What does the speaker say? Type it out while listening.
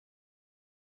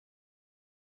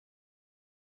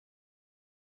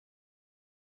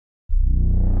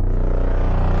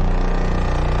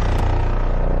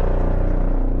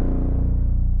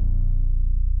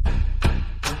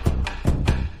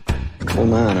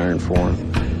some iron iron for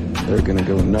him. They're going to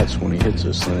go nuts when he hits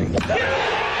this thing.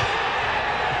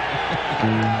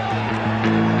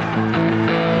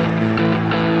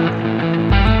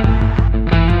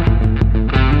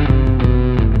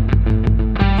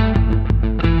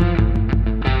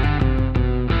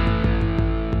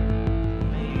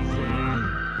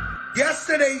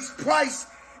 Yesterday's price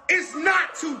is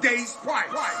not today's price.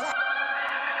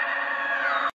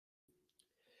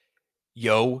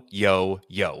 Yo, yo,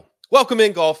 yo. Welcome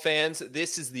in, golf fans.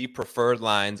 This is the Preferred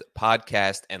Lines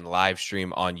podcast and live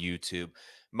stream on YouTube.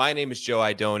 My name is Joe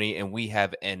Idoni, and we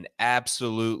have an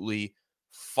absolutely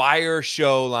fire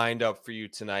show lined up for you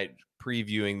tonight,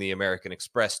 previewing the American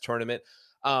Express tournament.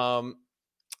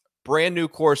 Brand new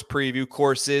course preview,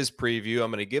 courses preview.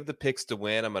 I'm going to give the picks to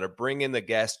win. I'm going to bring in the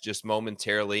guests just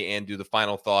momentarily and do the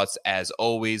final thoughts as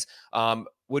always.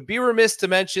 Would be remiss to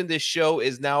mention this show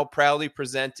is now proudly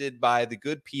presented by the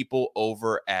good people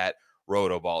over at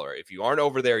Rotoballer. If you aren't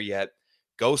over there yet,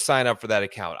 go sign up for that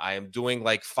account. I am doing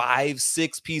like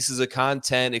 5-6 pieces of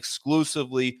content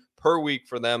exclusively per week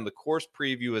for them. The course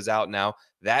preview is out now.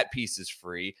 That piece is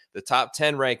free. The top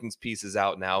 10 rankings piece is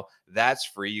out now. That's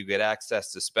free. You get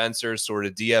access to Spencer's sort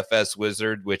of DFS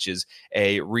wizard, which is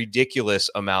a ridiculous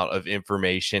amount of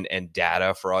information and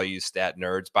data for all you stat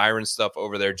nerds. Byron's stuff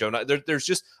over there. Joe, there's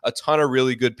just a ton of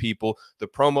really good people. The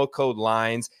promo code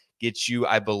LINES gets you,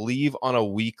 I believe, on a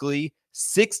weekly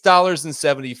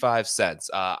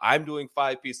 $6.75. I'm doing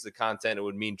 5 pieces of content. It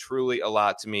would mean truly a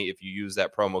lot to me if you use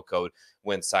that promo code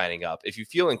when signing up. If you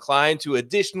feel inclined to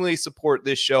additionally support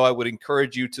this show, I would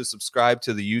encourage you to subscribe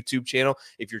to the YouTube channel.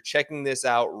 If you're checking this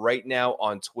out right now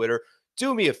on Twitter,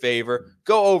 do me a favor,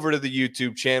 go over to the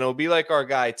YouTube channel. Be like our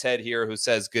guy Ted here who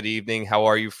says, good evening. How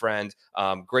are you, friend?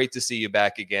 Great to see you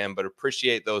back again, but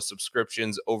appreciate those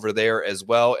subscriptions over there as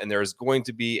well. And there's going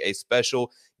to be a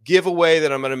special giveaway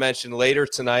that I'm going to mention later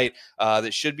tonight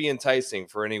that should be enticing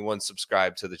for anyone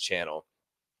subscribed to the channel.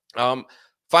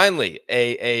 Finally,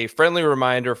 a friendly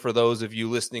reminder for those of you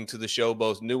listening to the show,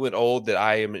 both new and old, that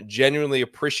I am genuinely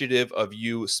appreciative of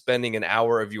you spending an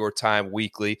hour of your time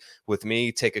weekly with me.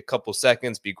 Take a couple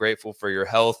seconds, be grateful for your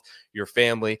health, your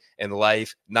family, and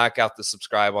life. Knock out the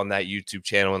subscribe on that YouTube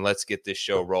channel, and let's get this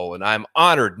show rolling. I'm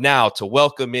honored now to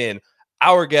welcome in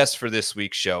our guest for this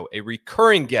week's show, a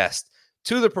recurring guest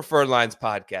to the Preferred Lines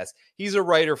podcast. He's a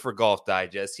writer for Golf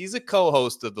Digest. He's a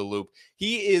co-host of The Loop.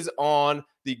 He is on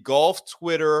the golf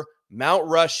Twitter Mount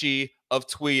Rushy of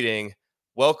tweeting.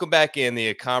 Welcome back in, the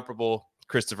incomparable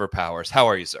Christopher Powers. How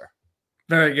are you, sir?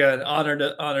 Very good. Honored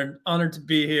to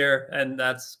be here, and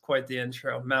that's quite the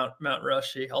intro. Mount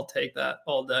Rushy. I'll take that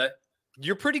all day.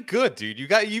 You're pretty good, dude.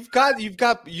 You've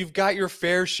got your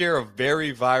fair share of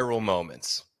very viral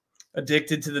moments.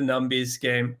 Addicted to the numbies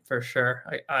game for sure.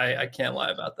 I can't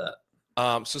lie about that.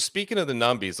 So speaking of the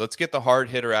numbies, let's get the hard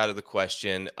hitter out of the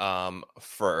question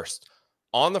first.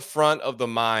 On the front of the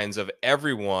minds of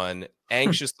everyone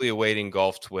anxiously awaiting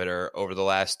golf Twitter over the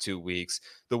last 2 weeks,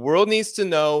 the world needs to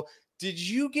know, did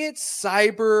you get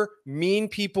cyber mean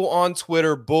people on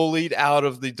Twitter bullied out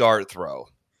of the dart throw?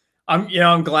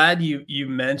 I'm glad you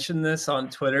mentioned this on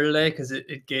Twitter today, because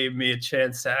it gave me a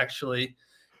chance to actually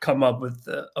come up with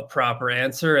a proper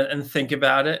answer and think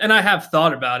about it. And I have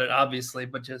thought about it, obviously,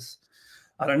 but just,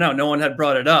 I don't know. No one had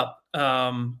brought it up.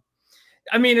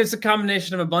 I mean, it's a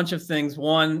combination of a bunch of things.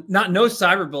 One, no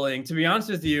cyberbullying, to be honest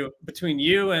with you, between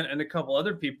you and a couple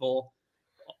other people,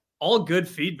 all good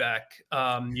feedback.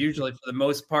 Usually for the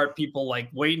most part, people like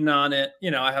waiting on it.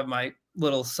 You know, I have my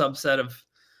little subset of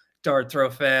dart throw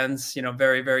fans,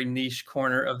 very, very niche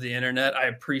corner of the internet. I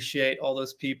appreciate all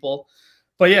those people.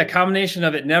 But yeah, combination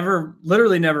of it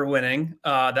literally never winning.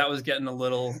 That was getting a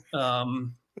little,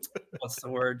 what's the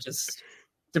word? Just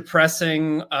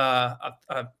depressing.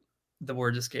 The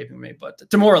word escaping me, but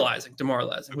demoralizing.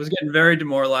 It was getting very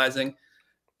demoralizing.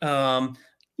 Felt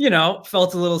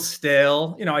a little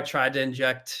stale. I tried to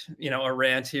inject, a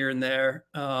rant here and there.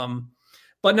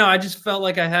 But no, I just felt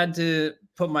like I had to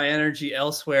put my energy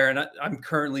elsewhere. And I'm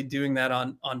currently doing that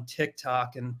on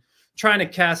TikTok and trying to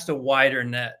cast a wider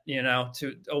net,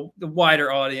 to the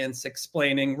wider audience,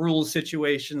 explaining rules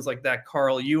situations like that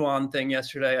Carl Yuan thing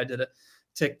yesterday. I did a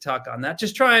TikTok on that,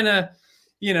 just trying to,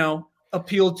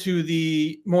 appeal to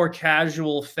the more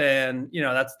casual fan.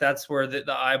 That's where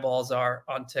the eyeballs are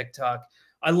on TikTok.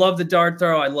 I love the dart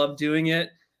throw. I love doing it,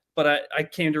 but I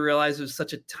came to realize it was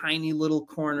such a tiny little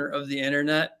corner of the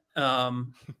internet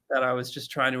that I was just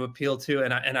trying to appeal to.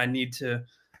 And I need to,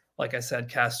 like I said,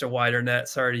 cast a wider net.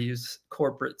 Sorry to use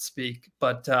corporate speak,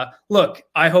 but look,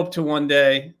 I hope to one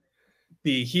day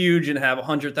be huge and have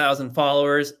 100,000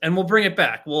 followers, and we'll bring it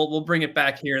back. We'll bring it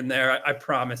back here and there. I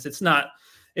promise. It's not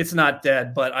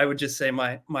dead, but I would just say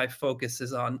my focus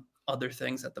is on other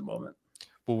things at the moment.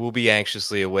 Well, we'll be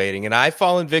anxiously awaiting. And I've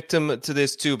fallen victim to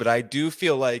this too, but I do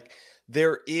feel like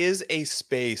there is a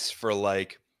space for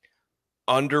like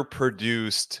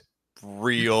underproduced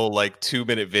real like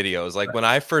 2-minute videos. Like when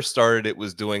I first started, it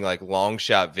was doing like long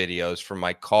shot videos from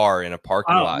my car in a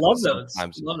parking lot. Love those.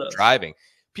 Sometimes Love those. driving.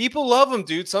 People love them,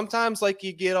 dude. Sometimes like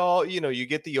you get all, you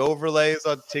get the overlays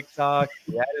on TikTok,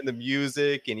 you add in the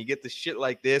music, and you get the shit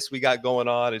like this we got going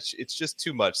on. It's just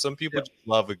too much. Some people just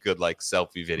love a good like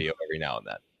selfie video every now and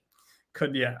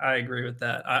then. I agree with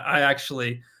that.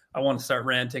 I want to start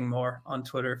ranting more on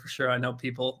Twitter for sure. I know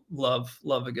people love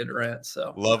a good rant.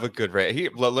 So love a good rant. Here,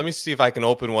 let me see if I can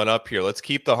open one up here. Let's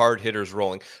keep the hard hitters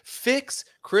rolling. Fix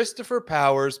Christopher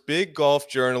Powers, big golf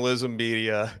journalism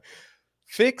media.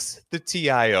 Fix the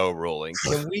TIO ruling.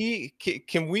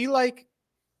 Can we like,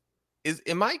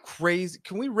 am I crazy?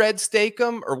 Can we red stake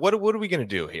them, or what are we going to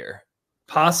do here?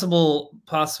 Possible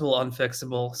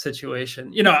unfixable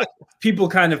situation. People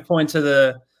kind of point to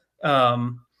the,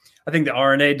 I think the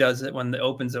RNA does it when the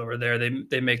Open's over there.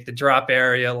 They make the drop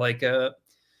area like a,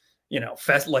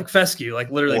 like fescue,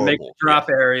 like literally horrible. Make the drop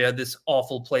area this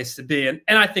awful place to be. And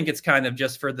I think it's kind of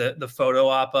just for the photo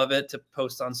op of it to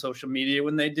post on social media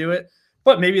when they do it.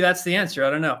 But maybe that's the answer.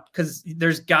 I don't know, because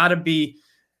there's got to be,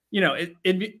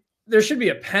 there should be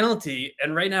a penalty,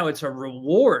 and right now it's a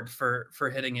reward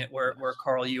for hitting it where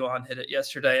Carl Yuan hit it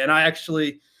yesterday. And I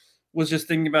actually was just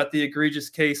thinking about the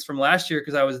egregious case from last year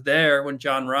because I was there when it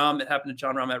happened to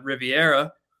John Rahm at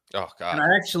Riviera. Oh God! And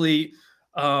I actually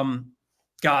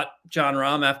got John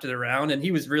Rahm after the round, and he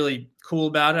was really cool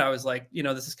about it. I was like,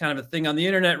 this is kind of a thing on the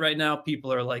internet right now.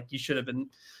 People are like, you should have been.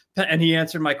 And he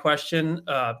answered my question.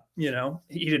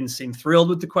 He didn't seem thrilled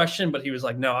with the question, but he was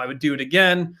like, no, I would do it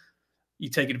again. You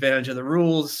take advantage of the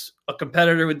rules. A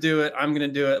competitor would do it. I'm going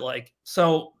to do it.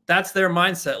 So that's their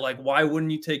mindset. Like, why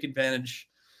wouldn't you take advantage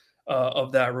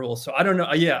of that rule? So I don't know.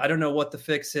 I don't know what the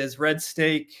fix is. Red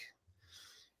stake.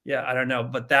 Yeah, I don't know.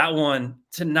 But that one,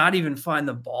 to not even find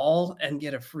the ball and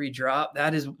get a free drop,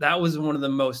 that was one of the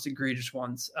most egregious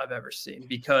ones I've ever seen.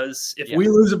 Because if we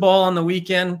lose a ball on the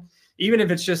weekend, even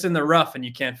if it's just in the rough and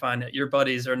you can't find it, your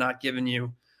buddies are not giving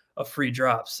you a free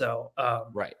drop. So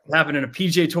right. It happened in a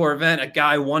PGA Tour event. A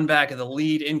guy won back of the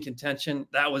lead in contention.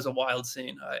 That was a wild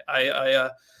scene. I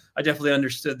definitely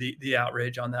understood the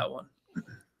outrage on that one.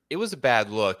 It was a bad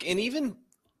look. And even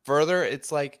further,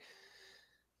 it's like,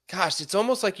 gosh, it's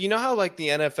almost like, how like the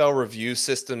NFL review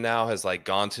system now has like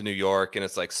gone to New York and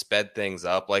it's like sped things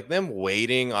up, like them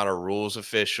waiting on a rules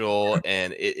official.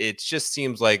 And it just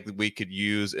seems like we could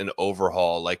use an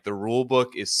overhaul. Like the rule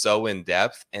book is so in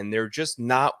depth and they're just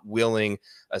not willing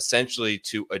essentially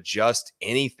to adjust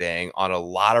anything on a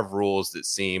lot of rules that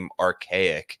seem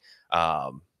archaic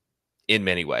in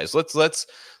many ways. Let's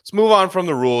move on from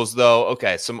the rules, though.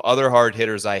 Okay, some other hard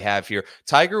hitters I have here.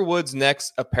 Tiger Woods'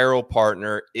 next apparel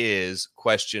partner is ?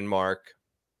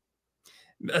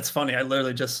 That's funny. I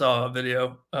literally just saw a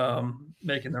video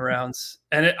making the rounds,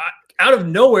 and out of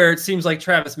nowhere, it seems like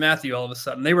Travis Matthew. All of a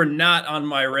sudden, they were not on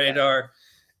my radar.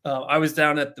 I was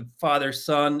down at the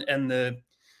father-son, and the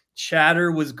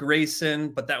chatter was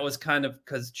Grayson, but that was kind of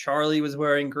because Charlie was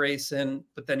wearing Grayson.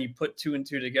 But then you put two and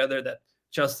two together that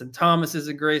Justin Thomas is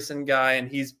a Grayson guy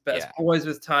and he's best boys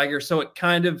with Tiger. So it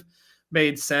kind of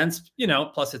made sense,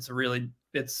 plus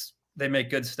they make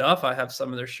good stuff. I have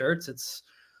some of their shirts. It's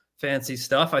fancy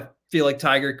stuff. I feel like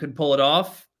Tiger could pull it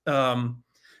off.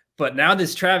 But now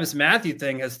this Travis Matthew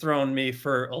thing has thrown me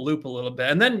for a loop a little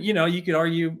bit. And then, you could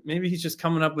argue maybe he's just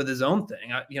coming up with his own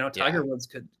thing. Tiger Woods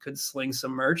could sling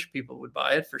some merch. People would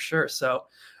buy it for sure. So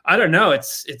I don't know.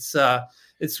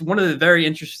 It's one of the very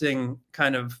interesting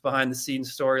kind of behind the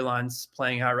scenes storylines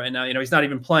playing out right now. He's not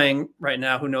even playing right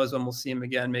now. Who knows when we'll see him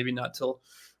again? Maybe not till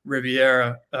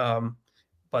Riviera.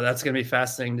 But that's going to be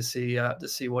fascinating to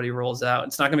see what he rolls out.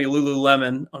 It's not going to be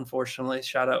Lululemon, unfortunately.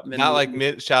 Shout out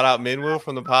Minwoo. Shout out Minwoo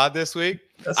from the pod this week.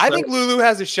 I think Lulu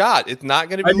has a shot. It's not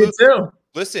going to be Lulu. Too.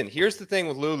 Listen, here's the thing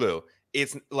with Lulu.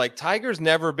 It's like Tiger's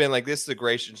never been like, this is a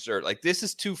Grayson shirt. Like this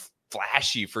is too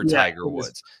flashy for Tiger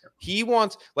Woods. He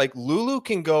wants, like, Lulu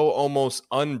can go almost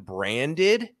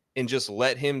unbranded and just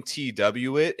let him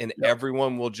TW it, and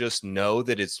everyone will just know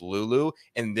that it's Lulu,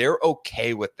 and they're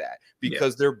okay with that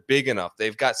because they're big enough.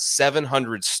 They've got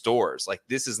 700 stores. Like,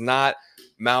 this is not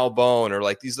Malbone or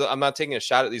like these. I'm not taking a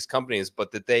shot at these companies,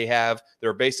 but that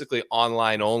they're basically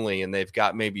online only, and they've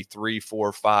got maybe 3,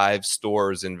 4, 5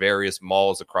 stores in various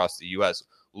malls across the U.S.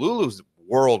 Lulu's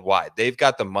worldwide. They've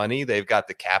got the money, they've got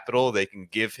the capital, they can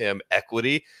give him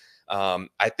equity.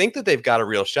 I think that they've got a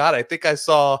real shot. I think I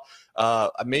saw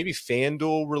maybe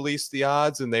FanDuel released the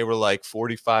odds and they were like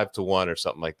 45-1 or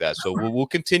something like that. So we'll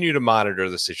continue to monitor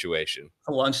the situation.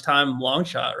 A lunchtime long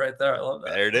shot right there. I love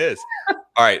that. There it is.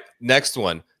 All right, next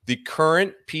one. The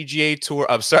current PGA Tour.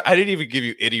 I'm sorry, I didn't even give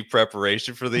you any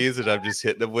preparation for these, and I'm just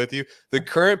hitting them with you. The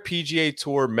current PGA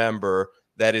Tour member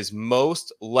that is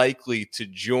most likely to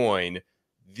join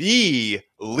the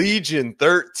Legion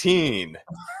 13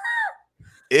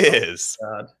 is. Oh,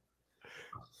 God.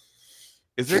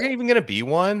 Is there even going to be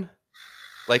one?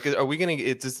 Like, are we going to?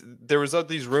 It's just, there was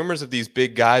these rumors of these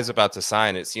big guys about to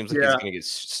sign. It seems like he's going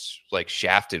to get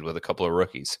shafted with a couple of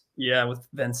rookies. Yeah, with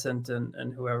Vincent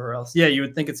and whoever else. Yeah, you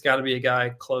would think it's got to be a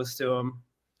guy close to him.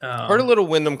 Heard a little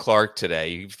Wyndham Clark today.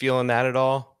 You feeling that at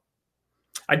all?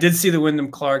 I did see the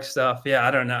Wyndham Clark stuff. Yeah,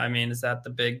 I don't know. I mean, is that the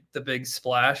big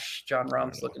splash John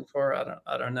Rahm's looking for?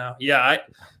 I don't know. Yeah,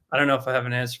 I don't know if I have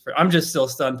an answer for it. I'm just still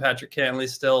stunned. Patrick Cantley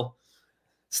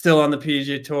still on the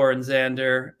PGA Tour, and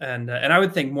Xander, and I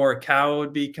would think Morikawa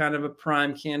would be kind of a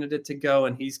prime candidate to go,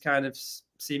 and he's kind of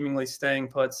seemingly staying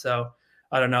put. So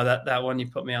I don't know, that one you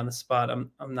put me on the spot.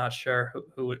 I'm not sure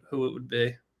who it would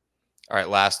be. All right,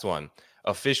 last one.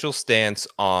 Official stance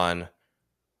on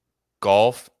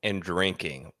golf and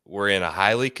drinking. We're in a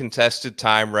highly contested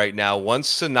time right now. Once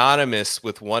synonymous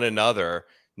with one another.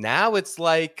 Now it's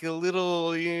like a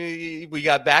little, we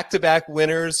got back-to-back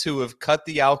winners who have cut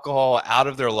the alcohol out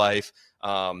of their life.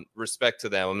 Respect to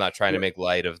them. I'm not trying to make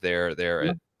light of their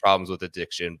problems with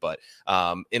addiction, but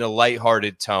in a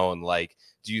lighthearted tone, like,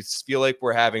 do you feel like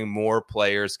we're having more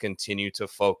players continue to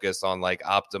focus on like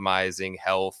optimizing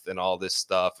health and all this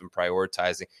stuff and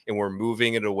prioritizing, and we're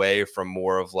moving it away from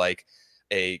more of like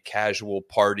a casual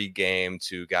party game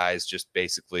to guys just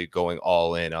basically going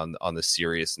all in on the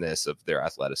seriousness of their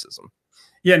athleticism?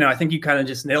 Yeah, no, I think you kind of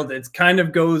just nailed it. It kind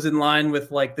of goes in line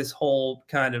with like this whole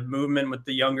kind of movement with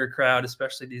the younger crowd,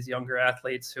 especially these younger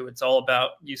athletes who it's all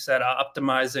about, you said,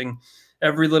 optimizing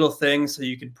every little thing so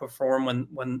you can perform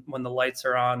when the lights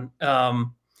are on.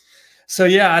 So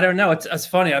yeah, I don't know. It's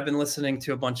funny. I've been listening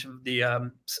to a bunch of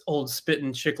the old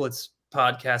Spittin' Chicklets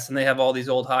podcasts, and they have all these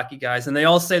old hockey guys, and they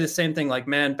all say the same thing. Like,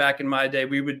 man, back in my day,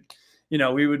 we would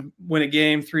win a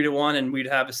game 3-1 and we'd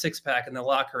have a 6-pack in the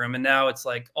locker room. And now it's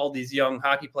like all these young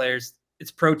hockey players,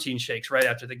 it's protein shakes right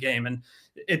after the game. And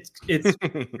it's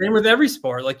same with every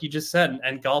sport, like you just said,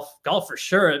 and golf for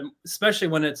sure. And especially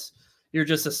when you're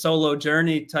just a solo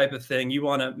journey type of thing. You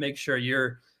want to make sure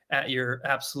you're at your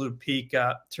absolute peak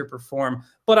to perform.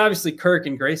 But obviously Kirk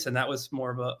and Grayson, that was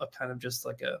more of a kind of just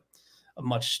like a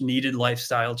much needed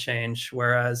lifestyle change.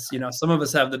 Whereas, some of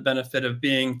us have the benefit of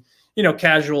being,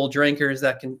 casual drinkers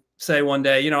that can say one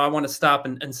day, I want to stop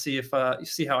and see if you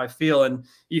see how I feel. And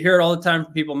you hear it all the time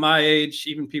from people my age,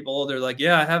 even people older, like,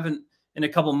 yeah, I haven't in a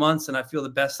couple months and I feel the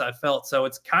best I've felt. So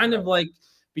it's kind of like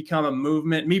become a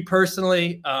movement. Me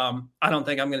personally, I don't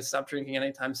think I'm going to stop drinking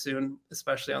anytime soon,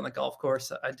 especially on the golf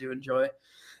course. I do enjoy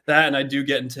that. And I do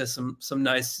get into some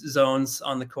nice zones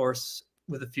on the course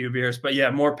with a few beers, but yeah,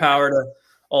 more power to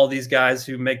all these guys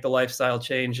who make the lifestyle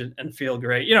change and feel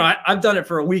great. I've done it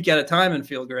for a week at a time and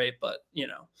feel great, but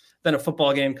then a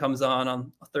football game comes on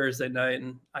a Thursday night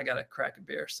and I got to crack a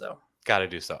beer. So got to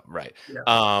do something, right?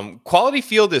 Yeah. Quality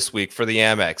field this week for the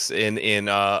Amex in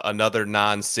another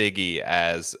non-Siggy,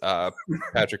 as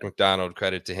Patrick McDonald,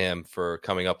 credit to him for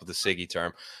coming up with the Siggy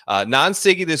term.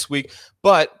 Non-Siggy this week,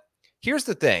 but here's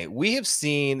the thing. We have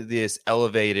seen this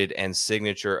elevated and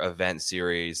signature event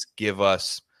series give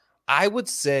us, I would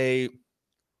say,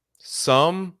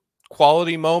 some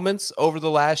quality moments over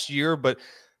the last year, but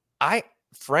I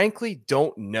frankly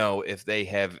don't know if they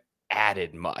have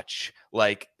added much.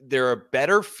 Like, they're a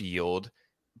better field,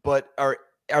 but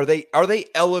are they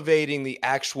elevating the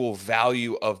actual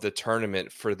value of the tournament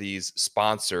for these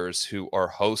sponsors who are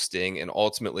hosting and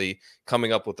ultimately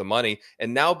coming up with the money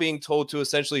and now being told to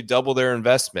essentially double their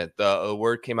investment? The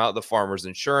word came out, the Farmers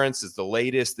Insurance is the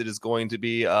latest that is going to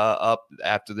be up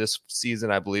after this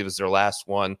season, I believe is their last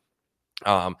one.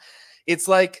 It's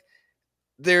like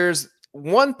there's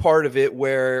one part of it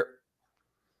where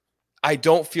I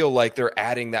don't feel like they're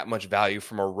adding that much value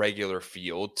from a regular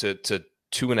field to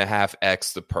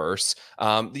 2.5x the purse.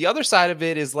 The other side of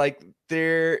it is like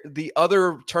the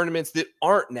other tournaments that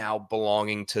aren't now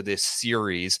belonging to this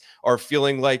series are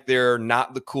feeling like they're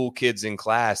not the cool kids in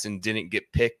class and didn't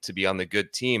get picked to be on the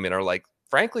good team and are like,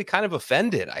 frankly, kind of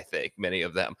offended. I think many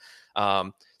of them.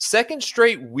 Second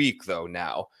straight week though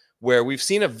now where we've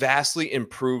seen a vastly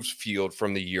improved field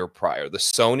from the year prior. The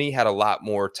Sony had a lot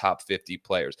more top 50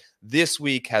 players. This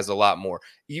week has a lot more.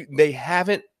 They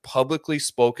haven't publicly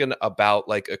spoken about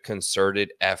like a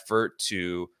concerted effort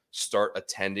to start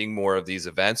attending more of these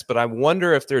events, but I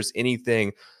wonder if there's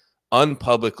anything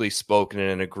unpublicly spoken in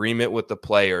an agreement with the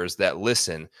players that,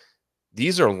 listen,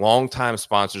 these are longtime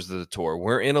sponsors of the tour.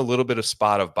 We're in a little bit of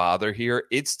spot of bother here.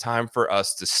 It's time for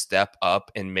us to step up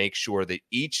and make sure that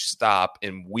each stop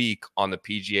and week on the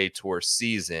PGA Tour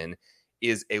season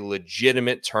is a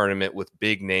legitimate tournament with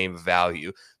big name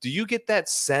value. Do you get that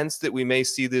sense that we may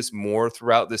see this more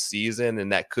throughout the season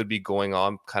and that could be going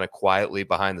on kind of quietly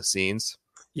behind the scenes?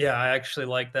 Yeah, I actually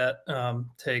like that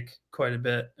take quite a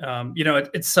bit.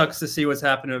 It sucks to see what's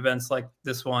happened to events like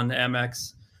this one,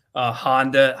 Amex.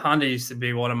 Honda used to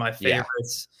be one of my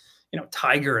favorites.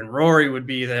 Tiger and Rory would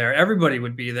be there. Everybody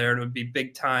would be there. And it would be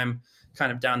big time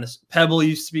kind of down this. Pebble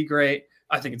used to be great.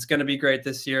 I think it's going to be great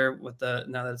this year with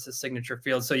now that it's a signature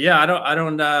field. So yeah, I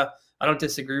don't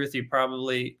disagree with you.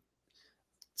 Probably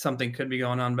something could be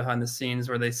going on behind the scenes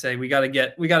where they say we got to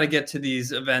get to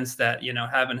these events that,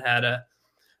 haven't had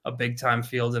a big time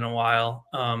field in a while.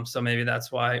 So maybe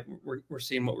that's why we're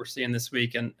seeing what we're seeing this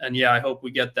week. And yeah, I hope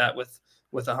we get that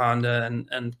with a Honda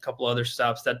and a couple other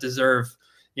stops that deserve,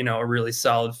 a really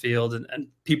solid field, and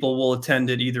people will attend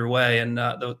it either way. And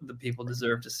the people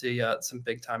deserve to see some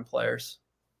big time players.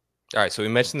 All right. So we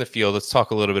mentioned the field. Let's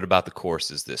talk a little bit about the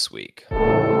courses this week. All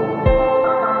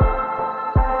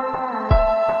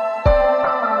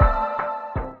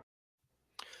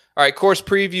right. Course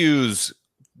previews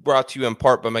brought to you in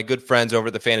part by my good friends over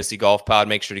at the Fantasy Golf Pod.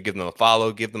 Make sure to give them a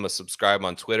follow, give them a subscribe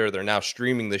on Twitter. They're now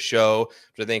streaming the show,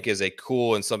 which I think is a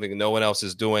cool and something no one else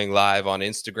is doing live on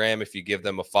Instagram. If you give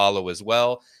them a follow as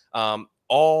well,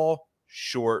 all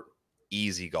short,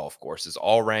 easy golf courses,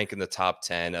 all rank in the top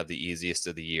 10 of the easiest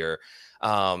of the year.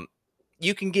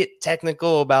 You can get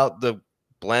technical about the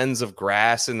blends of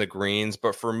grass and the greens,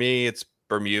 but for me, it's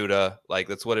Bermuda. Like,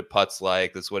 that's what it putts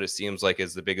like. That's what it seems like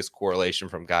is the biggest correlation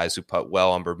from guys who putt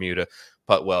well on Bermuda,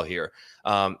 putt well here.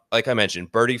 Like I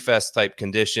mentioned, birdie fest type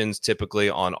conditions typically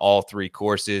on all three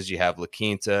courses. You have La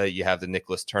Quinta, you have the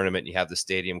Nicklaus Tournament, you have the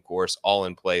Stadium course all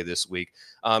in play this week.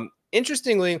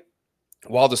 Interestingly,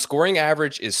 while the scoring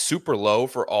average is super low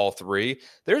for all three,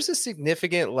 there's a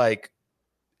significant,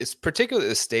 it's particularly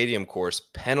the Stadium course,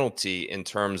 penalty in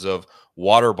terms of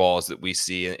water balls that we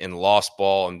see in lost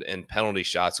ball and penalty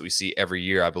shots that we see every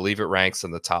year. I believe it ranks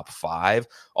in the top 5,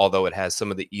 although it has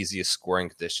some of the easiest scoring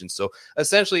conditions. So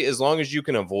essentially, as long as you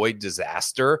can avoid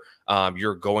disaster,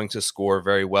 you're going to score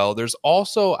very well. There's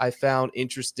also, I found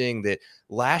interesting that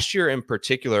last year in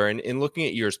particular, and in looking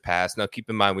at years past, now keep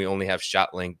in mind we only have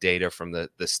ShotLink data from the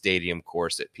Stadium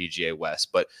course at PGA West,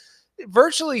 but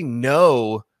virtually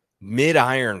no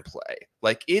mid-iron play.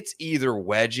 Like, it's either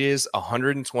wedges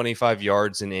 125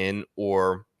 yards and in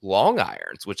or long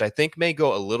irons, which I think may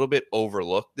go a little bit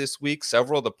overlooked this week.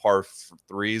 Several of the par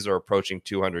 3s are approaching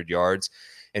 200 yards,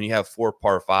 and you have 4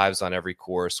 par 5s on every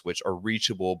course, which are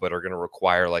reachable, but are going to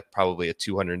require probably a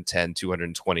 210,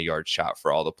 220 yard shot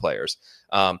for all the players.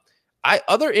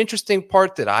 Other interesting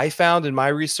part that I found in my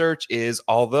research is,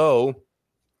 although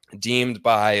deemed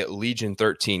by Legion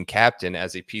 13 captain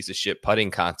as a piece of shit putting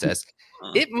contest,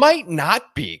 it might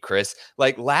not be, Chris.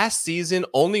 Like, last season,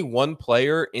 only one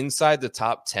player inside the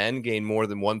top 10 gained more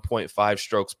than 1.5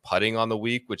 strokes putting on the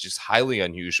week, which is highly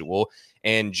unusual.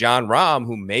 And Jon Rahm,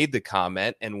 who made the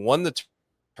comment and won the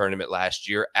tournament last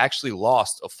year, actually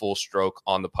lost a full stroke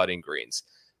on the putting greens.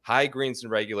 High greens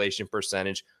and regulation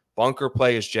percentage. Bunker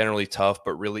play is generally tough,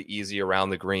 but really easy around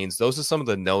the greens. Those are some of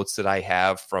the notes that I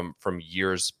have from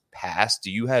years past. Do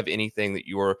you have anything that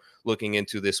you're looking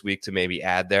into this week to maybe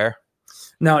add there?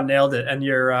 No, nailed it. And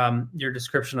your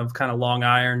description of kind of long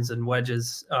irons and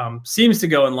wedges seems to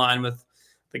go in line with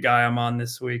the guy I'm on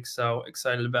this week. So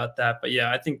excited about that. But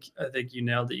yeah, I think you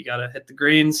nailed it. You got to hit the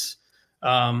greens.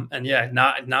 And yeah,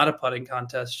 not a putting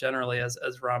contest generally, as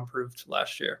Rahm proved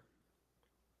last year.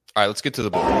 All right, let's get to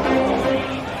the board.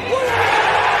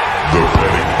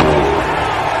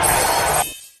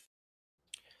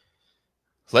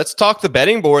 Let's talk the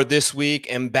betting board this week,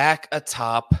 and back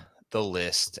atop the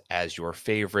list as your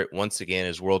favorite once again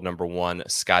is world number 1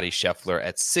 Scotty Scheffler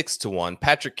at 6-1.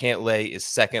 Patrick Cantlay is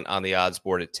second on the odds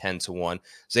board at 10-1.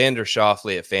 Xander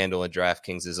Schauffele at FanDuel and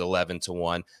DraftKings is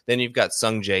 11-1. Then you've got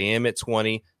Sung J M at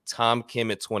 20, Tom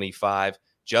Kim at 25,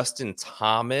 Justin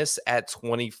Thomas at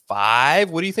 25.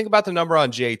 What do you think about the number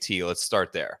on JT? Let's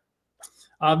start there.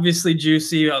 Obviously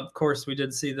juicy. Of course, we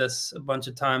did see this a bunch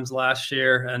of times last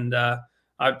year, and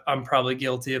I'm probably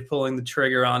guilty of pulling the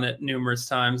trigger on it numerous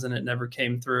times and it never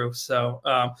came through. So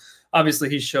obviously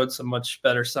he showed some much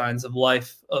better signs of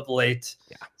life of late.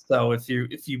 Yeah. So if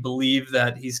you believe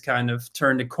that he's kind of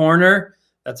turned a corner,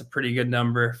 that's a pretty good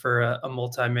number for a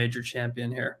multi-major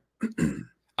champion here.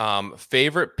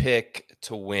 Favorite pick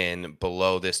to win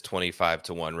below this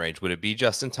 25-1 range? Would it be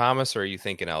Justin Thomas, or are you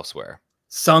thinking elsewhere?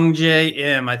 Sungjae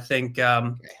Im. I think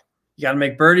you got to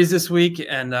make birdies this week,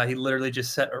 and he literally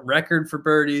just set a record for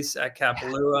birdies at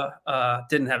Kapalua.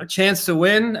 Didn't have a chance to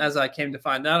win, as I came to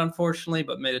find out, unfortunately,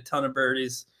 but made a ton of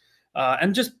birdies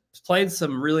and just played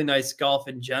some really nice golf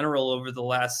in general over the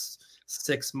last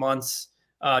 6 months.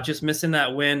 Just missing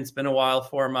that win. It's been a while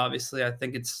for him, obviously. I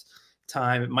think it's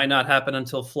time. It might not happen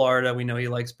until Florida. We know he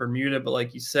likes Bermuda, but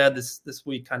like you said, this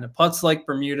week kind of putts like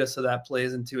Bermuda, so that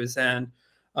plays into his hand.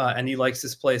 And he likes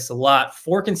this place a lot.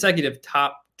 4 consecutive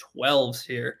top 12s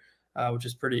here, which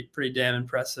is pretty damn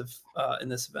impressive in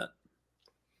this event.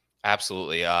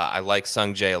 Absolutely. I like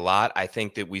Sungjae a lot. I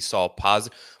think that we saw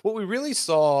positive. What we really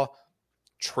saw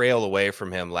trail away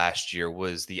from him last year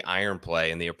was the iron play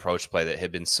and the approach play that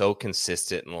had been so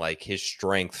consistent, and like his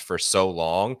strength for so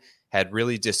long had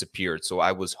really disappeared. So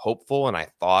I was hopeful, and I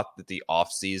thought that the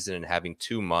offseason and having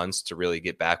 2 months to really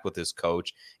get back with his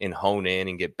coach and hone in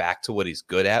and get back to what he's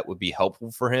good at would be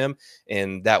helpful for him.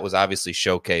 And that was obviously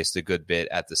showcased a good bit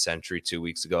at the Century 2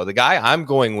 weeks ago. The guy I'm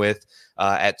going with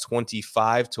at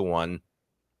 25-1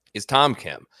 is Tom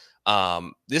Kim.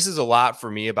 This is a lot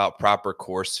for me about proper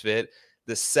course fit.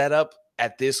 The setup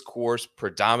at this course,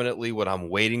 predominantly what I'm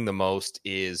waiting the most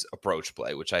is approach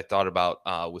play, which I thought about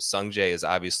with Sungjae, is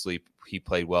obviously he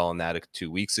played well in that 2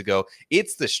 weeks ago.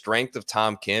 It's the strength of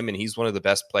Tom Kim, and he's one of the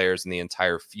best players in the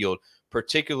entire field,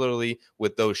 particularly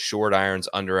with those short irons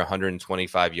under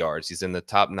 125 yards. He's in the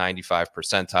top 95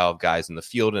 percentile of guys in the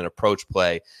field in approach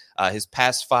play. His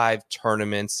past 5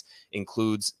 tournaments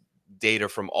includes data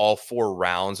from all 4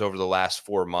 rounds over the last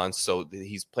 4 months. So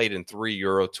he's played in 3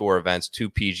 Euro Tour events, 2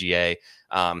 PGA.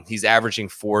 He's averaging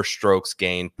 4 strokes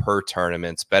gained per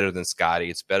tournament. It's better than Scotty.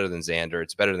 It's better than Xander.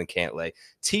 It's better than Cantlay.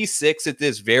 T6 at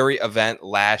this very event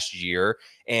last year.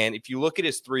 And if you look at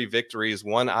his 3 victories,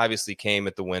 one obviously came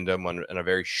at the Wyndham in a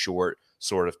very short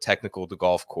sort of technical to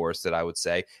golf course that I would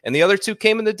say. And the other 2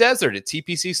 came in the desert at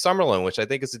TPC Summerlin, which I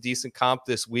think is a decent comp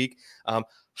this week.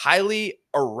 Highly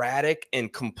erratic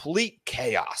and complete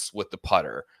chaos with the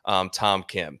putter, Tom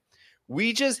Kim.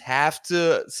 We just have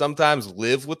to sometimes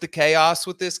live with the chaos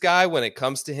with this guy when it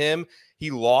comes to him.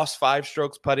 He lost 5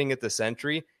 strokes putting at the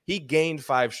Century. He gained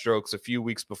 5 strokes a few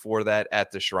weeks before that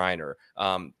at the Shriner.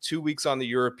 2 weeks on the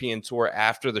European Tour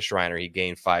after the Shriner, he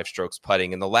gained 5 strokes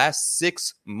putting. In the last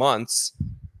 6 months,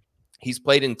 he's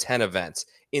played in 10 events.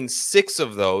 In 6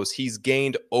 of those, he's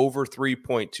gained over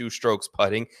 3.2 strokes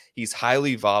putting. He's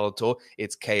highly volatile.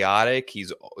 It's chaotic.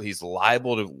 He's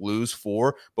liable to lose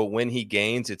 4, but when he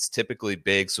gains, it's typically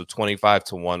big. So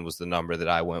 25-1 was the number that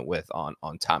I went with on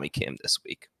Tommy Kim this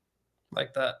week.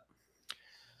 Like that.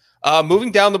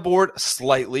 Moving down the board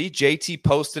slightly, JT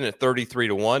Poston at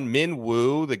 33-1. Min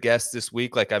Woo, the guest this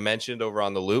week, like I mentioned over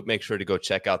on The Loop, make sure to go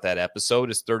check out that episode,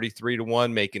 is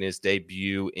 33-1, making his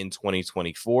debut in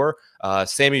 2024.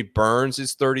 Sammy Burns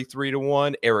is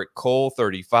 33-1. Eric Cole,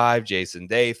 35. Jason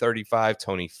Day, 35.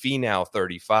 Tony Finau,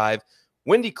 35.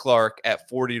 Wendy Clark at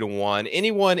 40-1.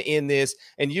 Anyone in this,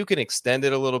 and you can extend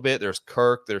it a little bit. There's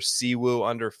Kirk, there's Siwoo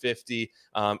under 50.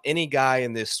 Any guy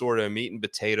in this sort of meat and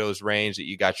potatoes range that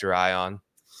you got your eye on?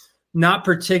 Not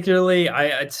particularly.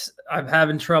 I'm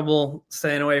having trouble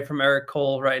staying away from Eric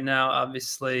Cole right now.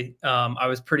 Obviously, I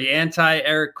was pretty anti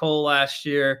Eric Cole last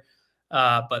year,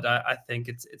 but I think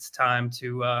it's time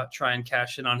to try and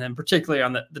cash in on him, particularly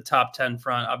on the top 10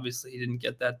 front. Obviously, he didn't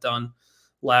get that done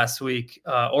last week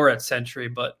or at Century,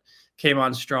 but came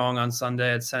on strong on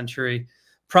Sunday at Century.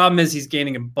 Problem is he's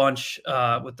gaining a bunch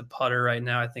with the putter right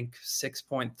now. I think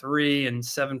 6.3 and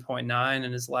 7.9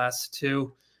 in his last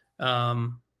 2.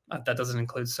 That doesn't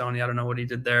include Sony. I don't know what he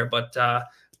did there, but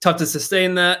tough to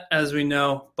sustain that, as we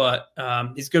know. But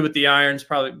he's good with the irons,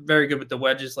 probably very good with the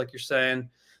wedges, like you're saying.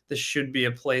 This should be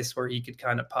a place where he could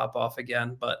kind of pop off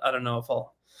again, but I don't know if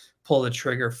I'll pull the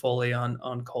trigger fully on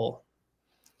Cole.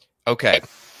 Okay,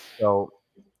 so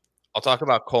I'll talk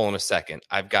about Cole in a second.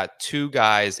 I've got 2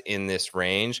 guys in this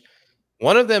range.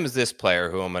 One of them is this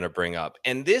player who I'm going to bring up.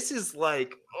 And this is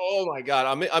like, oh my God,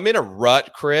 I'm in a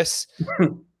rut, Chris.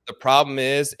 The problem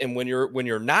is, and when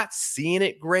you're not seeing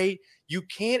it great, you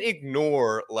can't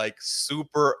ignore like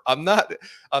super. I'm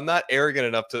not arrogant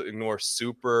enough to ignore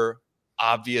super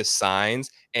obvious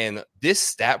signs. And this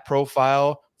stat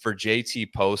profile for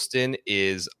JT Poston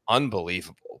is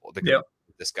unbelievable.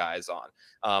 The this guy is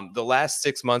on. The last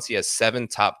 6 months, he has 7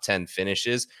 top 10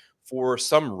 finishes. For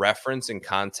some reference and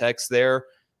context there,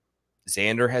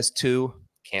 Xander has 2,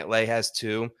 Cantlay has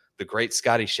 2, the great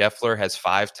Scotty Scheffler has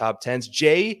 5 top 10s.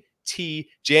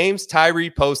 James Tyree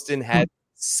Poston had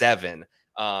 7.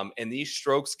 And these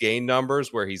strokes gain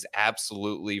numbers where he's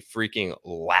absolutely freaking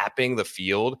lapping the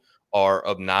field are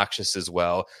obnoxious as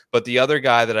well. But the other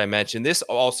guy that I mentioned, this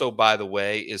also, by the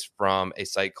way, is from a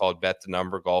site called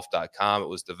betthenumbergolf.com. It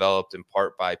was developed in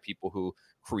part by people who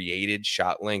created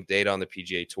ShotLink data on the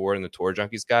PGA Tour and the Tour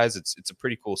Junkies guys. It's a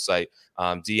pretty cool site.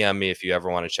 DM me if you ever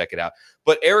want to check it out.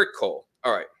 But Eric Cole,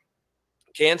 all right,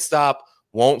 can't stop,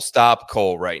 won't stop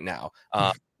Cole right now.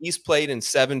 He's played in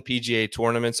 7 PGA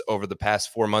tournaments over the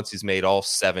past 4 months. He's made all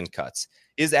 7 cuts.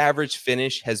 His average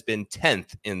finish has been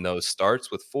 10th in those starts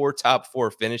with 4 top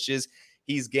 4 finishes.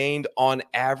 He's gained on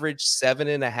average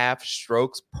 7.5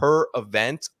 strokes per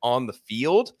event on the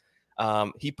field.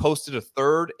 He posted a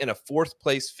 3rd and a 4th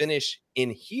place finish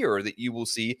in here that you will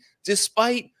see,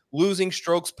 despite losing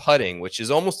strokes putting, which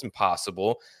is almost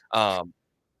impossible.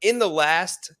 In the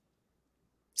last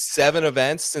 7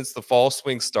 events since the fall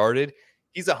swing started,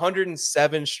 he's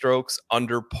 107 strokes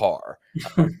under par.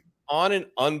 On an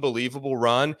unbelievable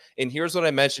run. And here's what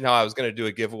I mentioned, how I was going to do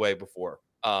a giveaway before.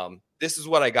 This is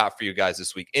what I got for you guys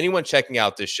this week. Anyone checking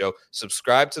out this show,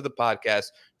 subscribe to the podcast,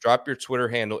 drop your Twitter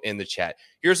handle in the chat.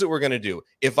 Here's what we're going to do.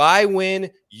 If I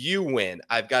win, you win.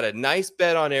 I've got a nice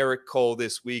bet on Eric Cole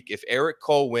this week. If Eric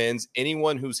Cole wins,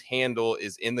 anyone whose handle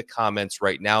is in the comments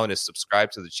right now and is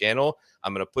subscribed to the channel,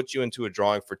 I'm going to put you into a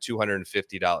drawing for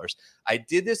 $250. I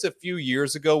did this a few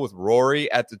years ago with Rory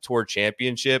at the Tour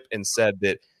Championship and said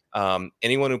that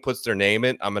anyone who puts their name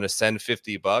in, I'm going to send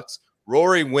 $50.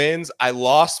 Rory wins. I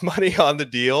lost money on the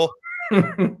deal.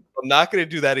 I'm not going to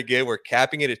do that again. We're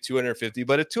capping it at $250,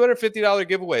 but a $250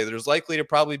 giveaway. There's likely to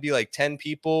probably be like 10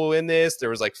 people in this. There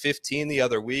was like 15 the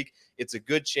other week. It's a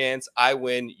good chance. I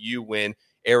win, you win.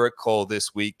 Eric Cole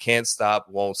this week. Can't stop,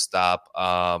 won't stop.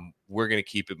 We're going to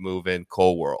keep it moving.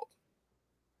 Cole World.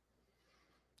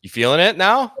 You feeling it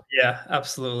now? Yeah,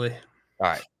 absolutely. All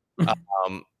right.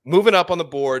 Moving up on the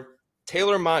board,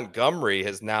 Taylor Montgomery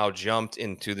has now jumped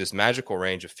into this magical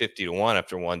range of 50-1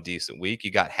 after one decent week.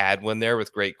 You got Hadwin there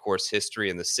with great course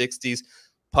history in the 60s.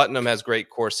 Putnam has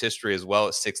great course history as well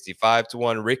at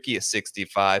 65-1. Ricky at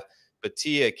 65.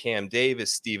 Batia, Cam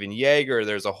Davis, Steven Yeager.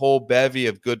 There's a whole bevy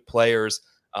of good players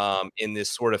in this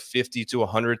sort of 50 to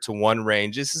 100-1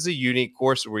 range. This is a unique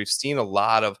course where we've seen a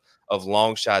lot of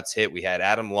long shots hit. We had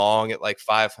Adam Long at like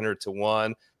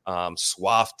 500-1.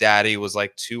 Swaff Daddy was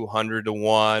like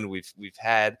 200-1. We've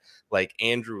had like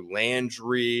Andrew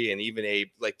Landry and even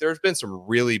there's been some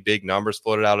really big numbers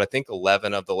floated out. I think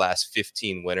 11 of the last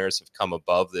 15 winners have come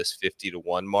above this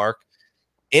 50-1 mark.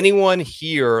 Anyone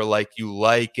here like you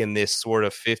like in this sort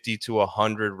of 50 to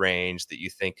 100 range that you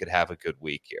think could have a good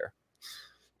week here?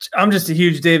 I'm just a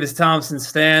huge Davis Thompson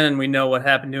stan, and we know what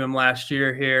happened to him last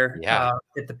year here. Yeah.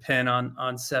 Hit the pin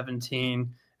on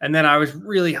 17. And then I was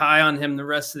really high on him the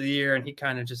rest of the year, and he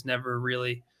kind of just never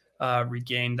really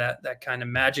regained that kind of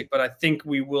magic. But I think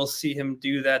we will see him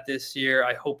do that this year.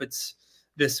 I hope it's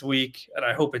this week, and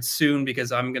I hope it's soon,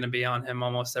 because I'm going to be on him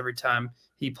almost every time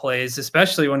he plays,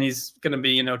 especially when he's going to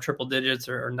be, triple digits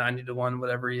or 90-1,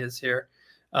 whatever he is here.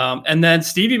 And then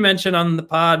Stevie mentioned on the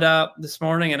pod this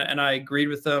morning, and I agreed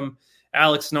with him,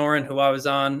 Alex Noren, who I was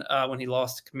on when he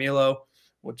lost to Camilo,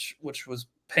 which was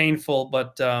painful,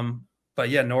 but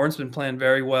yeah, Noren's been playing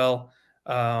very well.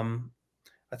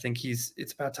 I think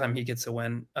it's about time he gets a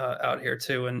win out here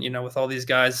too. And, with all these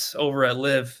guys over at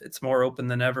Live, it's more open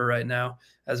than ever right now,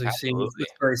 as we've seen with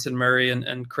Grayson Murray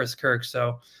and Chris Kirk.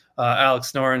 So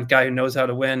Alex Noren, guy who knows how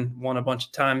to win, won a bunch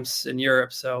of times in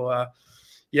Europe. So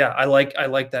yeah, I like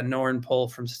that Noren pull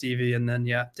from Stevie, and then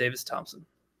Davis Thompson.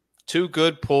 2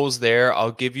 good pulls there.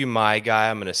 I'll give you my guy.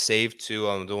 I'm going to save 2.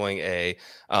 I'm doing a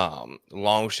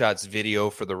long shots video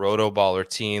for the Roto Baller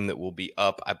team that will be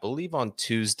up, I believe, on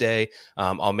Tuesday.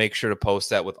 I'll make sure to post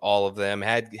that with all of them.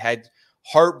 Had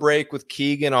heartbreak with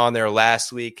Keegan on there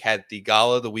last week. Had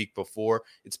Theegala the week before.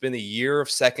 It's been a year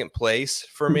of second place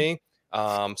for me.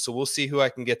 So we'll see who I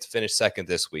can get to finish second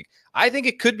this week. I think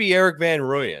it could be Erik van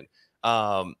Rooyen.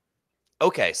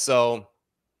 Okay, so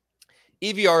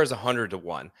EVR is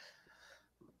 100-1.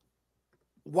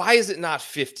 Why is it not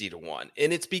 50-1?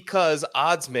 And it's because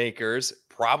odds makers,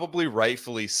 probably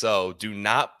rightfully so, do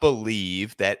not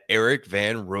believe that Erik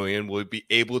van Rooyen would be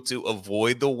able to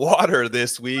avoid the water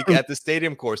this week at the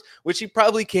stadium course, which he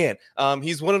probably can't.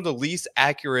 He's one of the least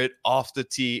accurate off the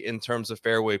tee in terms of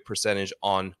fairway percentage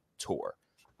on tour.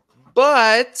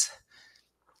 But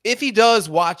if he does,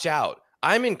 watch out.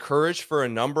 I'm encouraged for a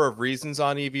number of reasons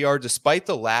on EVR, despite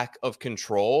the lack of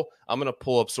control. I'm going to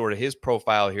pull up sort of his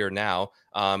profile here now.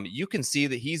 You can see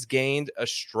that he's gained a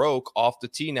stroke off the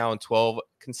tee now in 12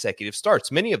 consecutive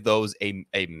starts. Many of those a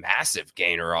massive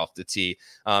gainer off the tee.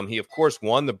 He, of course,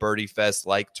 won the Birdie Fest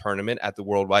like tournament at the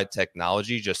Worldwide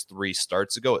Technology just 3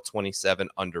 starts ago at 27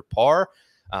 under par.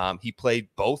 He played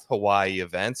both Hawaii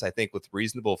events, I think, with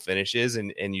reasonable finishes,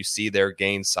 and you see there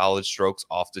gained solid strokes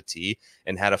off the tee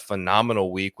and had a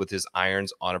phenomenal week with his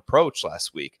irons on approach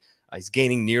last week. He's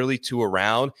gaining nearly 2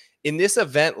 around. In this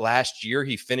event last year,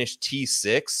 he finished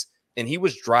T6, and he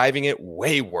was driving it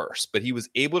way worse, but he was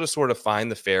able to sort of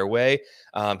find the fairway.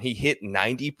 He hit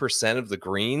 90% of the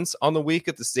greens on the week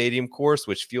at the stadium course,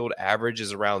 which field average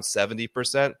is around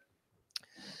 70%.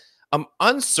 I'm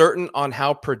uncertain on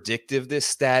how predictive this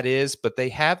stat is, but they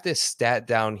have this stat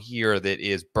down here that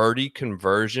is birdie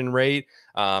conversion rate.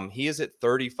 He is at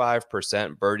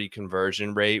 35% birdie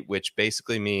conversion rate, which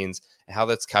basically means how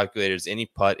that's calculated is any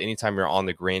putt, anytime you're on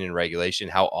the green in regulation,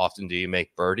 how often do you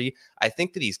make birdie? I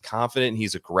think that he's confident,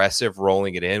 he's aggressive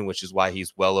rolling it in, which is why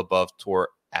he's well above tour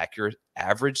accurate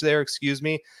average there, excuse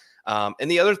me.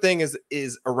 And the other thing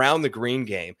is around the green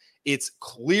game. It's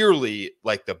clearly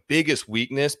like the biggest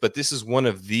weakness, but this is one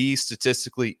of the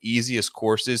statistically easiest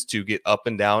courses to get up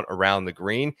and down around the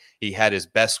green. He had his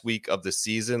best week of the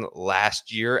season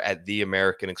last year at the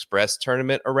American Express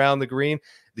tournament around the green.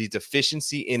 The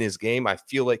deficiency in his game, I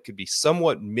feel like, could be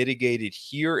somewhat mitigated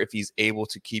here if he's able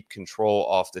to keep control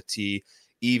off the tee.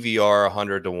 EVR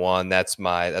 100-1. That's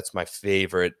my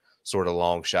favorite sort of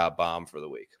long shot bomb for the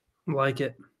week. Like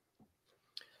it.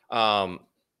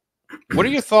 What are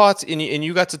your thoughts? And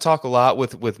you got to talk a lot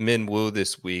with Min Woo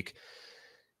this week.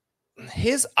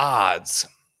 His odds,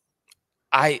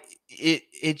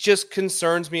 it just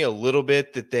concerns me a little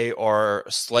bit that they are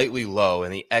slightly low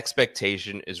and the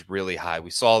expectation is really high.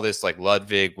 We saw this, like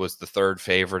Ludwig was the 3rd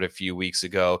favorite a few weeks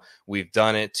ago. We've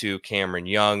done it to Cameron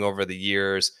Young over the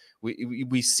years.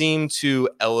 We seem to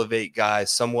elevate guys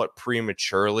somewhat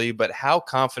prematurely, but how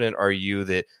confident are you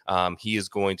that he is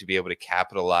going to be able to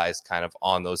capitalize kind of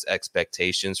on those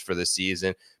expectations for the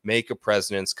season, make a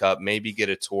President's Cup, maybe get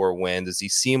a tour win? Does he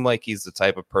seem like he's the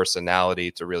type of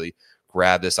personality to really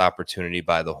grab this opportunity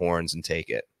by the horns and take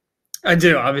it? I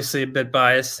do. Obviously a bit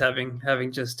biased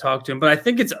having just talked to him, but I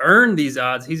think it's earned these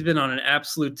odds. He's been on an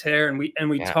absolute tear, and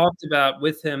we talked about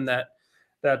with him that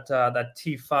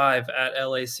T5 at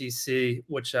LACC,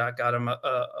 which got him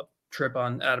a trip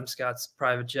on Adam Scott's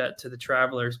private jet to the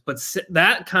Travelers. But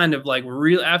that kind of like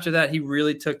after that, he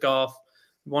really took off.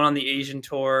 Won on the Asian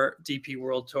Tour, DP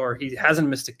World Tour. He hasn't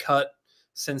missed a cut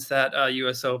since that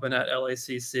U.S. Open at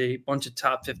LACC. Bunch of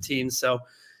top 15. So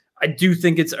I do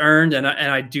think it's earned, and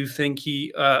I do think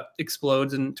he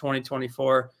explodes in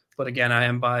 2024. But again, I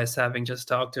am biased having just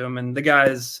talked to him, and the guy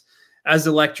is as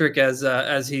electric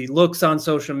as he looks on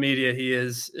social media. He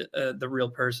is the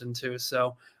real person too.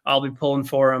 So I'll be pulling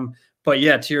for him. But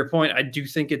yeah, to your point, I do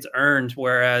think it's earned.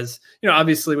 Whereas,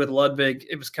 obviously with Ludwig,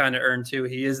 it was kind of earned too.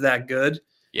 He is that good.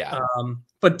 Yeah.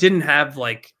 But didn't have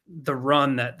like the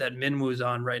run that Min Woo's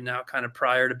on right now, kind of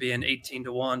prior to being 18-1,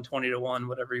 20-1,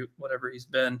 whatever he's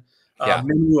been. Yeah.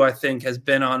 Min Woo, I think, has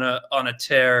been on a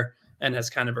tear and has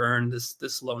kind of earned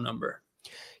this low number.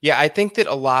 Yeah, I think that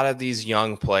a lot of these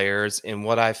young players, and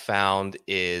what I found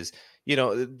is,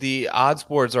 the odds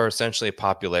boards are essentially a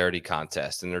popularity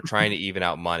contest, and they're trying to even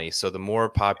out money. So the more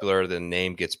popular the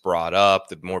name gets brought up,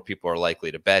 the more people are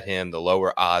likely to bet him, the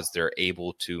lower odds they're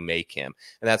able to make him.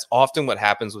 And that's often what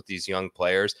happens with these young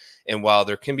players. And while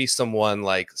there can be someone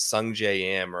like Sung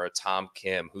J M or a Tom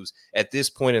Kim, who's at this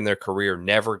point in their career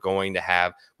never going to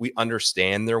have, we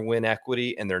understand their win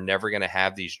equity, and they're never going to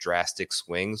have these drastic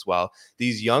swings. While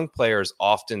these young players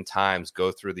oftentimes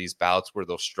go through these bouts where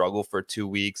they'll struggle for 2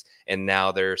 weeks, and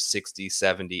now they're 60,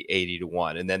 70,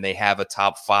 80-1. And then they have a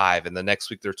top 5, and the next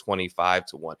week they're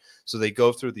 25-1. So they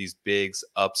go through these big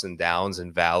ups and downs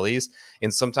and valleys.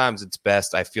 And sometimes it's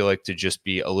best, I feel like, to just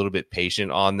be a little bit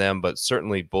patient on them, but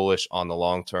certainly bullish on the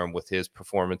long term with his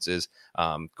performances,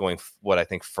 going what I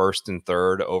think 1st and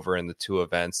 3rd over in the 2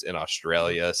 events in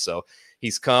Australia. So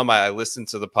he's come. I listened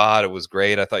to the pod. It was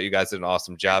great. I thought you guys did an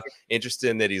awesome job.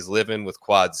 Interesting that he's living with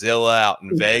Quadzilla out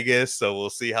in Vegas. So we'll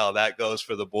see how that goes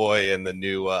for the boy and the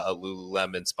new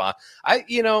Lululemon spot.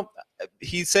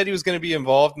 He said he was going to be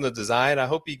involved in the design. I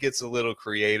hope he gets a little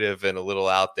creative and a little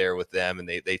out there with them, and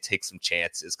they take some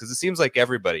chances, because it seems like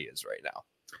everybody is right now.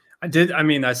 I did. I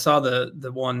mean, I saw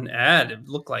the one ad. It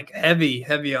looked like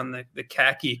heavy on the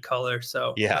khaki color.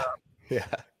 So yeah.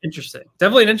 Interesting.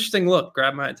 Definitely an interesting look.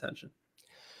 Grabbed my attention.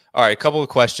 All right, a couple of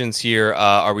questions here.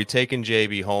 Are we taking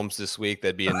JB Holmes this week?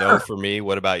 That'd be a no for me.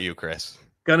 What about you, Chris?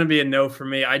 Gonna be a no for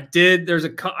me. Tom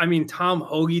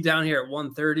Hoagie down here at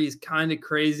 130 is kind of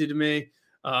crazy to me.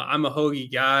 I'm a Hoagie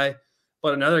guy,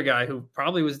 but another guy who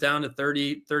probably was down to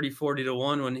 30, 40 to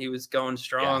 1 when he was going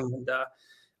strong. Yeah. And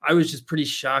I was just pretty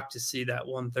shocked to see that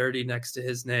 130 next to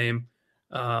his name,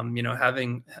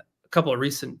 having a couple of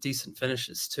recent decent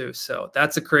finishes too. So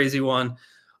that's a crazy one.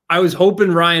 I was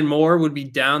hoping Ryan Moore would be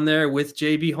down there with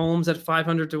JB Holmes at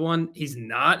 500 to 1. He's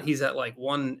not. He's at like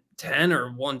 110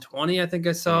 or 120, I think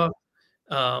I saw.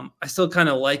 I still kind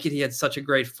of like it. He had such a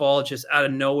great fall, just out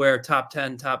of nowhere, top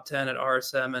 10 at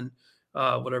RSM and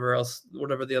whatever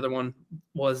the other one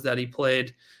was that he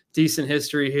played. Decent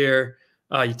history here.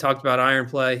 You talked about iron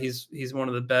play. He's one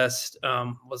of the best.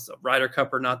 Was a Ryder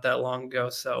Cupper not that long ago.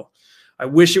 So I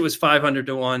wish it was 500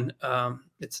 to 1.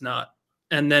 It's not.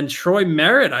 And then Troy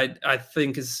Merritt, I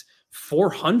think, is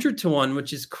 400 to 1,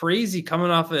 which is crazy coming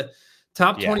off a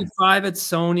top 25 at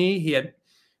Sony. He had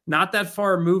not that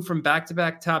far removed from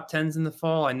back-to-back top 10s in the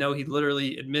fall. I know he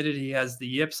literally admitted he has the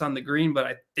yips on the green, but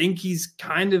I think he's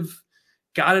kind of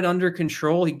got it under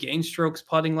control. He gained strokes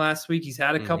putting last week. He's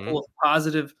had a couple of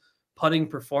positive putting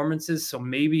performances, so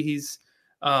maybe he's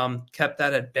kept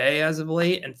that at bay as of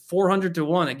late. And 400 to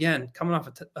 1, again, coming off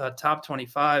a top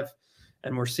 25.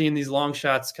 And we're seeing these long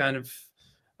shots kind of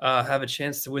have a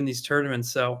chance to win these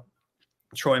tournaments. So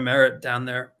Troy Merritt down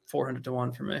there, 400 to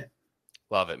 1 for me.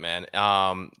 Love it, man.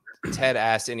 Ted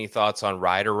asked any thoughts on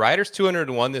Ryder. Ryder's 200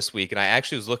 to 1 this week. And I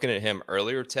actually was looking at him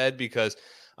earlier, Ted, because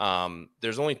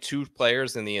there's only 2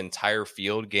 players in the entire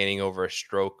field gaining over a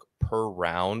stroke per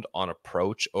round on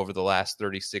approach over the last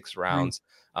 36 rounds.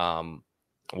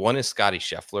 One is Scotty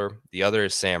Scheffler. The other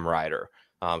is Sam Ryder.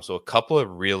 So a couple of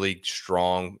really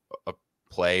strong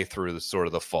play through the sort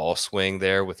of the fall swing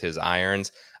there with his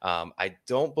irons. I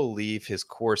don't believe his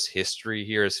course history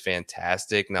here is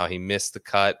fantastic. Now he missed the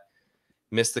cut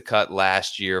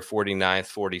last year, 49th,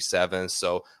 47th.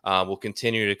 So we'll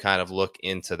continue to kind of look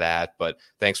into that. But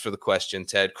thanks for the question,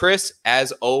 Ted. Chris,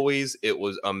 as always, it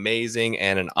was amazing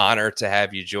and an honor to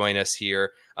have you join us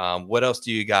here. What else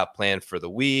do you got planned for the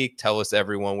week? Tell us,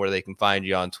 everyone, where they can find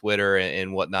you on Twitter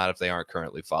and whatnot if they aren't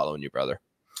currently following you, brother.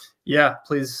 Yeah,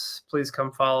 please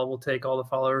come follow. We'll take all the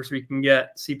followers we can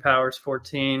get. C Powers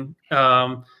 14.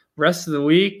 Rest of the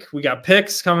week, we got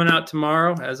picks coming out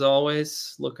tomorrow. As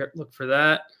always, look for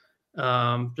that.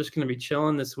 Just going to be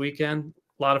chilling this weekend.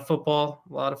 A lot of football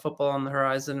on the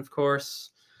horizon, of course.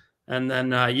 And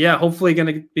then, hopefully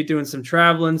going to be doing some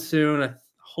traveling soon. I'm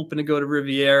hoping to go to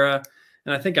Riviera.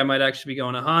 And I think I might actually be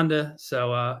going to Honda.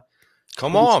 So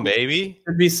come on, baby.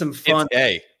 It'd be some fun.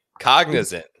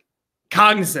 Cognizant.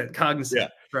 Yeah.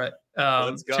 Right.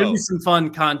 Let's go. Should be some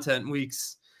fun content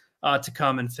weeks to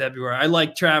come in February. I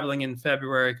like traveling in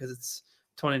February because it's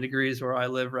 20 degrees where I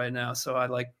live right now. So I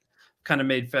kind of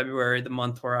made February the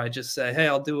month where I just say, hey,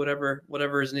 I'll do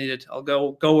whatever is needed. I'll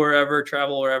go wherever,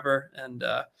 travel wherever. And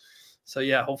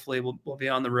hopefully we'll be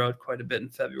on the road quite a bit in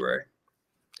February.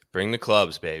 Bring the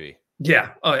clubs, baby. Yeah.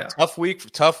 Oh yeah. Tough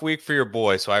week for your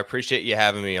boy. So I appreciate you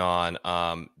having me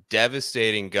on.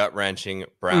 Devastating, gut-wrenching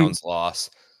Browns loss,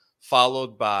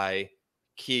 followed by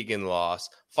Keegan loss,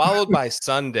 followed by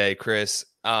Sunday, Chris.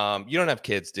 You don't have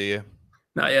kids, do you?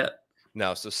 Not yet.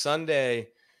 No. So Sunday,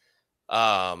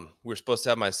 we're supposed to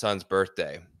have my son's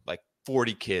birthday, like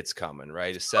 40 kids coming,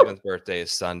 right? His 7th birthday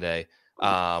is Sunday.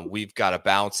 We've got a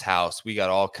bounce house. We got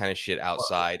all kind of shit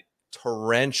outside.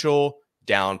 Torrential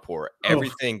downpour.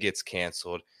 Everything gets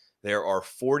canceled. There are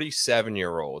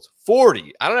 47-year-olds,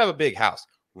 40. I don't have a big house.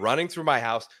 Running through my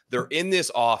house. They're in this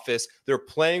office. They're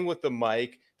playing with the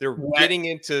mic. They're getting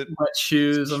into wet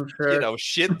shoes, I'm sure.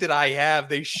 Shit that I have.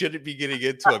 They shouldn't be getting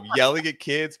into. I'm yelling at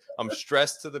kids. I'm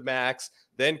stressed to the max.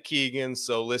 Then Keegan.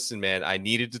 So listen, man, I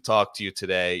needed to talk to you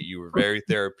today. You were very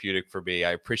therapeutic for me.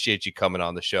 I appreciate you coming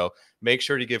on the show. Make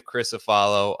sure to give Chris a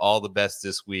follow. All the best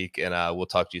this week, and we'll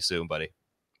talk to you soon, buddy.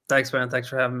 Thanks, man. Thanks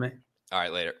for having me. All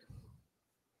right, later.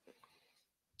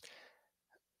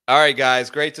 All right, guys,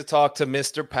 great to talk to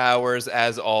Mr. Powers.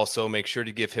 As also, make sure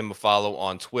to give him a follow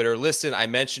on Twitter. Listen, I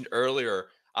mentioned earlier,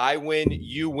 I win,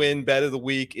 you win. Bet of the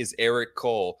week is Eric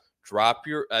Cole. Drop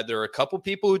your there are a couple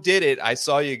people who did it. I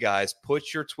saw you guys.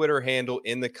 Put your Twitter handle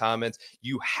in the comments.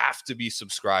 You have to be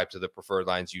subscribed to the Preferred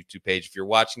Lines YouTube page. If you're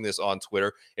watching this on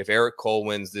Twitter, if Eric Cole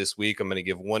wins this week, I'm going to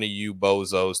give one of you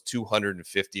bozos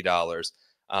 $250.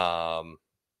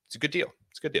 It's a good deal.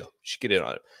 It's a good deal. You should get in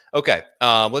on it. Okay,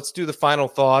 let's do the final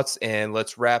thoughts and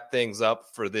let's wrap things up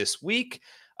for this week.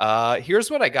 Here's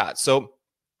what I got. So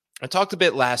I talked a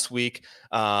bit last week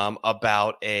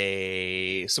about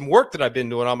some work that I've been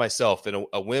doing on myself in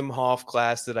a Wim Hof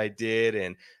class that I did,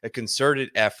 and a concerted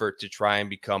effort to try and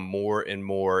become more and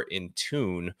more in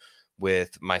tune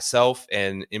with myself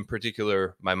and in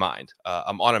particular my mind.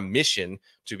 I'm on a mission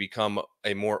to become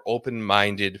a more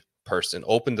open-minded person,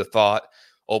 open to thought,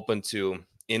 open to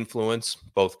influence,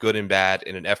 both good and bad,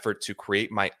 in an effort to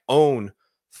create my own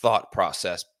thought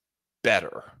process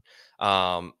better.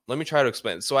 Let me try to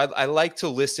explain. So I like to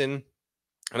listen,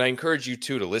 and I encourage you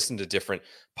too to listen to different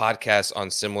podcasts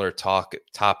on similar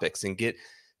topics and get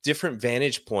different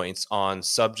vantage points on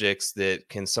subjects that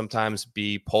can sometimes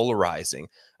be polarizing.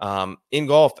 In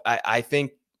golf, I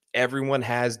think everyone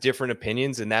has different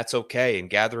opinions, and that's okay. And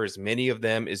gather as many of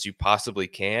them as you possibly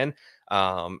can,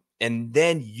 and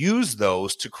then use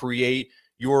those to create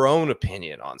your own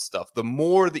opinion on stuff. The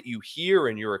more that you hear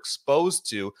and you're exposed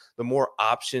to, the more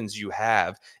options you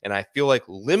have. And I feel like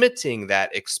limiting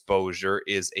that exposure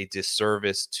is a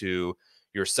disservice to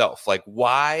yourself. Like,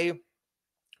 why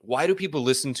do people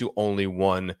listen to only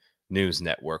one news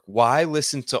network? Why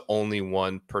listen to only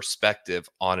one perspective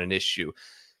on an issue?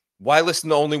 Why listen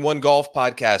to only one golf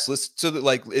podcast? Listen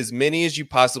to as many as you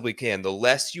possibly can. The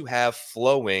less you have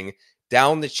flowing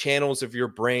down the channels of your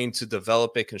brain to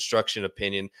develop a construction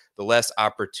opinion, the less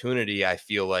opportunity I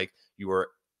feel like you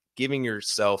are giving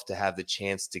yourself to have the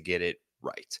chance to get it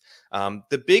right.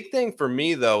 The big thing for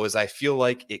me, though, is I feel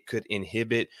like it could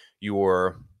inhibit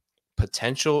your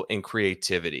potential and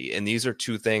creativity. And these are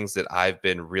two things that I've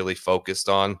been really focused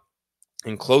on,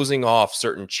 in closing off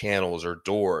certain channels or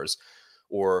doors,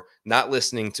 or not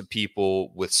listening to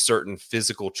people with certain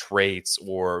physical traits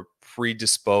or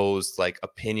predisposed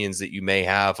opinions that you may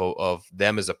have of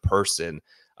them as a person,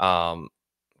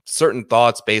 certain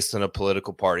thoughts based on a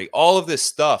political party. All of this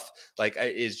stuff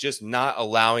is just not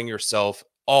allowing yourself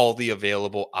all the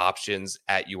available options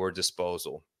at your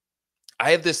disposal.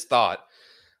 I have this thought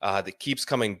that keeps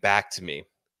coming back to me.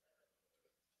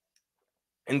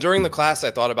 And during the class,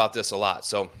 I thought about this a lot.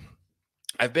 So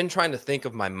I've been trying to think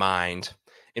of my mind,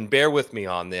 and bear with me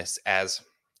on this, as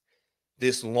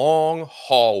this long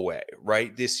hallway,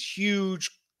 right? This huge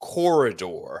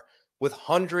corridor with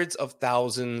hundreds of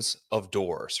thousands of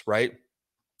doors, right?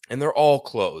 And they're all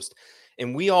closed.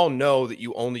 And we all know that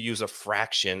you only use a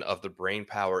fraction of the brain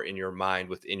power in your mind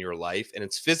within your life. And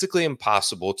it's physically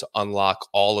impossible to unlock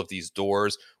all of these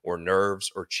doors or nerves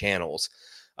or channels.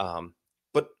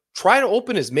 But try to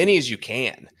open as many as you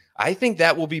can. I think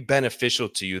that will be beneficial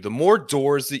to you. The more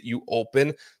doors that you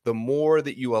open, the more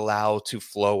that you allow to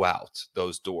flow out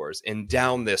those doors and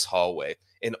down this hallway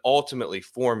and ultimately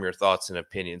form your thoughts and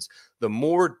opinions. The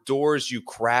more doors you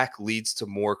crack leads to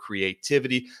more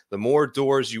creativity. The more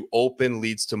doors you open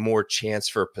leads to more chance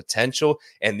for potential.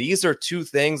 And these are two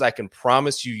things I can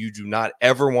promise you do not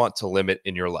ever want to limit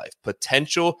in your life: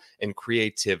 potential and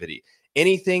creativity.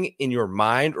 Anything in your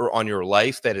mind or on your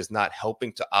life that is not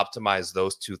helping to optimize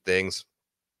those two things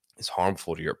is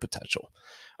harmful to your potential.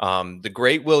 The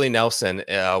great Willie Nelson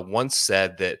once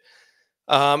said that,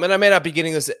 and I may not be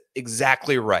getting this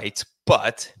exactly right,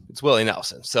 but it's Willie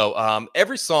Nelson. So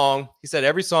every song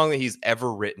that he's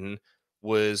ever written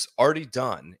was already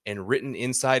done and written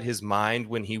inside his mind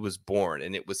when he was born.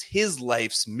 And it was his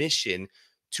life's mission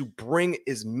to bring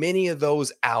as many of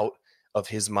those out of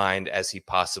his mind as he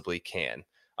possibly can.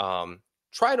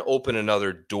 Try to open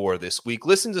another door this week.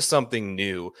 Listen to something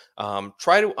new.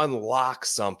 Try to unlock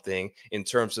something in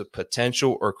terms of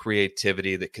potential or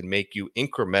creativity that can make you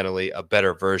incrementally a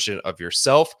better version of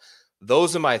yourself.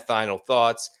 Those are my final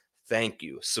thoughts. Thank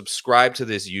you. Subscribe to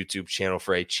this YouTube channel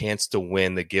for a chance to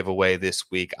win the giveaway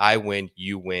this week. I win,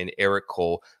 you win. Eric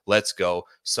Cole, let's go.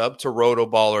 Sub to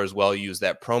Rotoballer as well. Use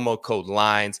that promo code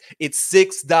LINES. It's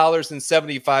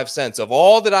 $6.75 of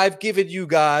all that I've given you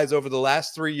guys over the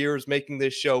last 3 years making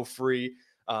this show free.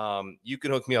 You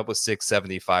can hook me up with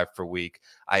 $6.75 per week,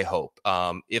 I hope.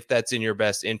 If that's in your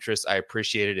best interest, I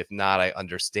appreciate it. If not, I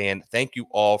understand. Thank you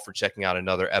all for checking out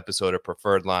another episode of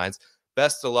Preferred Lines.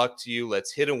 Best of luck to you.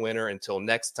 Let's hit a winner. Until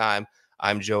next time,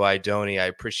 I'm Joe Idoni. I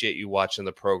appreciate you watching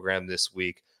the program this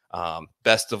week.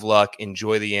 Best of luck.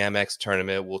 Enjoy the Amex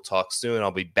tournament. We'll talk soon. I'll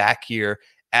be back here,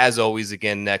 as always,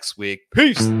 again next week.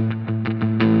 Peace.